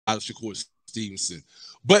Shakur Stevenson.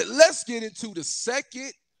 But let's get into the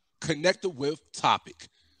second connected with topic.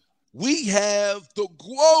 We have the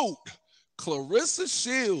GWOAT, Claressa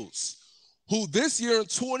Shields, who this year in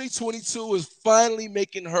 2022 is finally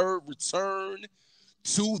making her return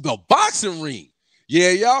to the boxing ring.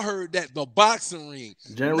 Yeah, y'all heard that, the boxing ring.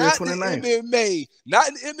 January 29th. Not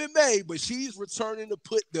in MMA, but she's returning to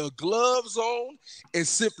put the gloves on and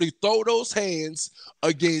simply throw those hands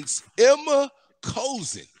against EMA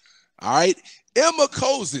KOZIN. All right, EMA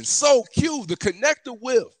KOZIN. So, Q, the connector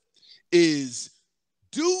with is,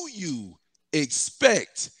 do you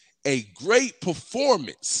expect a great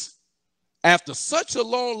performance after such a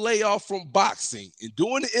long layoff from boxing and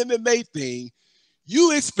doing the MMA thing?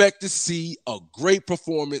 You expect to see a great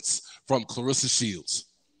performance from Claressa Shields.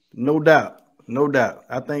 No doubt. No doubt.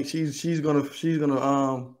 I think she's gonna feel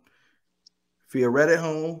right at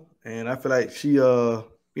home. And I feel like she's gonna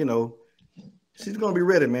be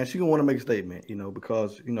ready, man. She's gonna want to make a statement,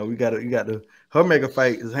 because her mega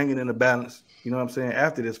fight is hanging in the balance, you know what I'm saying,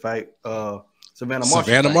 after this fight,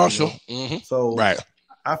 Savannah Marshall. Mm-hmm. So right.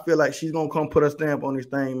 I feel like she's gonna come put a stamp on this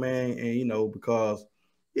thing, man, and because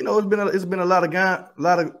it's been a lot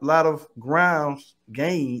of grounds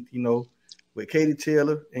gained, with Katie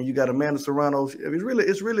Taylor, and you got Amanda Serrano.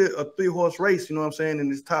 It's really a 3-horse race, you know what I'm saying, in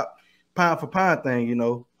this top pound for pound thing, and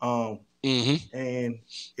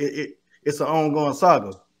it's an ongoing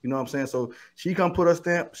saga, you know what I'm saying. So she gonna put her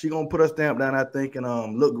stamp down, I think,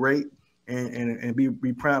 and look great and be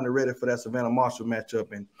primed and ready for that Savannah Marshall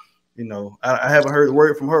matchup. And I haven't heard a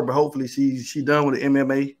word from her, but hopefully she done with the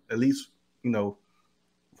MMA at least,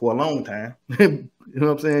 for a long time. You know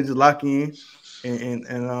what I'm saying? Just lock in and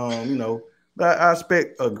but I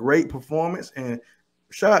expect a great performance. And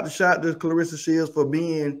shout out to Claressa Shields for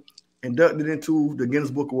being inducted into the Guinness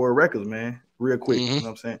Book of World Records, man. Real quick, you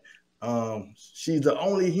know what I'm saying? She's the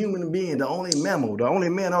only human being, the only mammal, the only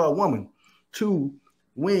man or a woman to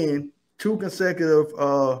win 2 consecutive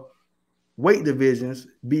weight divisions,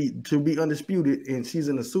 to be undisputed, and she's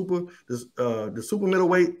in the super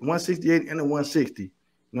middleweight, 168 and the 160.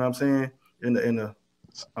 You know what I'm saying? In the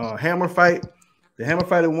hammer fight, the hammer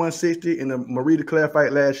fight at 160, and the Marie Declare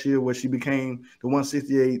fight last year, where she became the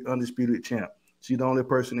 168 undisputed champ. She's the only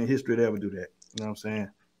person in history to ever do that. You know what I'm saying?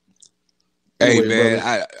 Hey, anyway, man,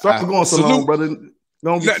 brother, sorry for going so long, brother.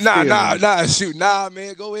 Nah,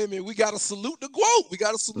 man, go ahead, man. We gotta salute the GWOAT. We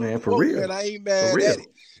gotta salute man, the for GWOAT, real. man. I ain't mad at it.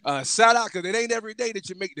 Shout out, because it ain't every day that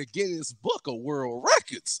you make the Guinness Book of World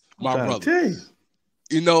Records, my brother.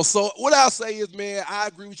 So what I'll say is, man, I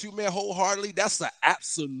agree with you, man, wholeheartedly. That's an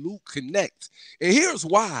absolute connect. And here's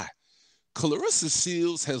why. Claressa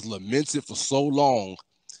Shields has lamented for so long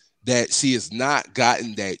that she has not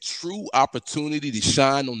gotten that true opportunity to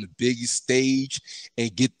shine on the biggest stage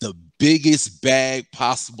and get the biggest bag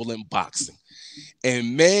possible in boxing.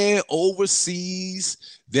 And, man,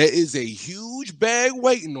 overseas, there is a huge bag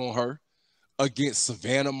waiting on her against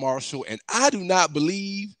Savannah Marshall. And I do not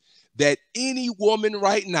believe that any woman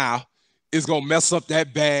right now is going to mess up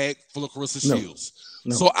that bag for Claressa Shields.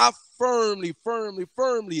 No. So I firmly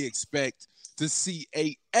expect to see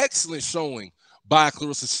an excellent showing by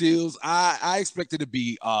Claressa Shields. I expect it to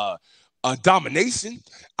be a domination.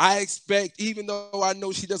 I expect, even though I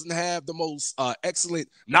know she doesn't have the most excellent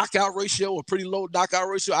knockout ratio, or pretty low knockout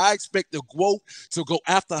ratio, I expect the GWOAT to go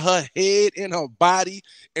after her head and her body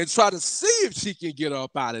and try to see if she can get her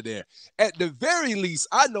up out of there. At the very least,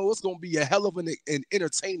 I know it's going to be a hell of an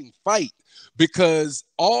entertaining fight, because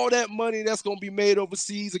all that money that's going to be made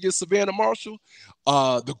overseas against Savannah Marshall,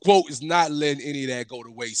 the GWOAT is not letting any of that go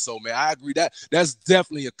to waste. So, man, I agree that's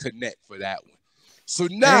definitely a connect for that one. So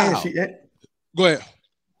now, go ahead.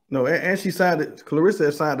 No, and she signed it. Claressa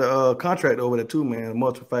has signed a contract over there too, man. A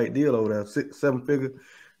multi-fight deal over there, 7-figure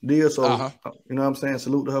deal. So, you know what I'm saying?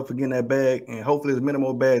 Salute to her for getting that bag, and hopefully there's many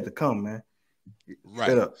more bags to come, man.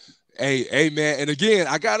 Right. Up. Hey, man. And again,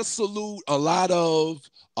 I got to salute a lot of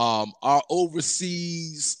our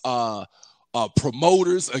overseas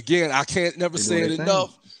promoters. Again, I can't never say it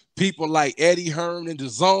enough. People like Eddie Hearn and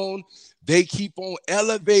DAZN. They keep on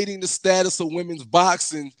elevating the status of women's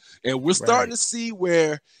boxing, and we're starting to see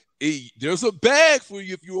where there's a bag for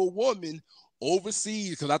you if you're a woman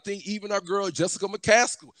overseas. Because I think even our girl Jessica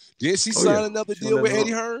McCaskill, did she sign another deal with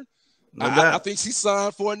Eddie Hearn? No, I think she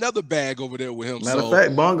signed for another bag over there with him. Matter of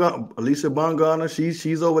fact, Alicia Bumgarner,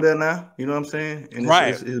 she's over there now. You know what I'm saying? And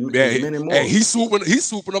it's many more. Hey, he's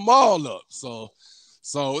swooping them all up.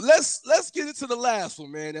 So let's get into the last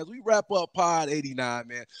one, man. As we wrap up Pod 89,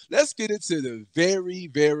 man, let's get into the very,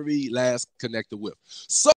 very last connector whip. So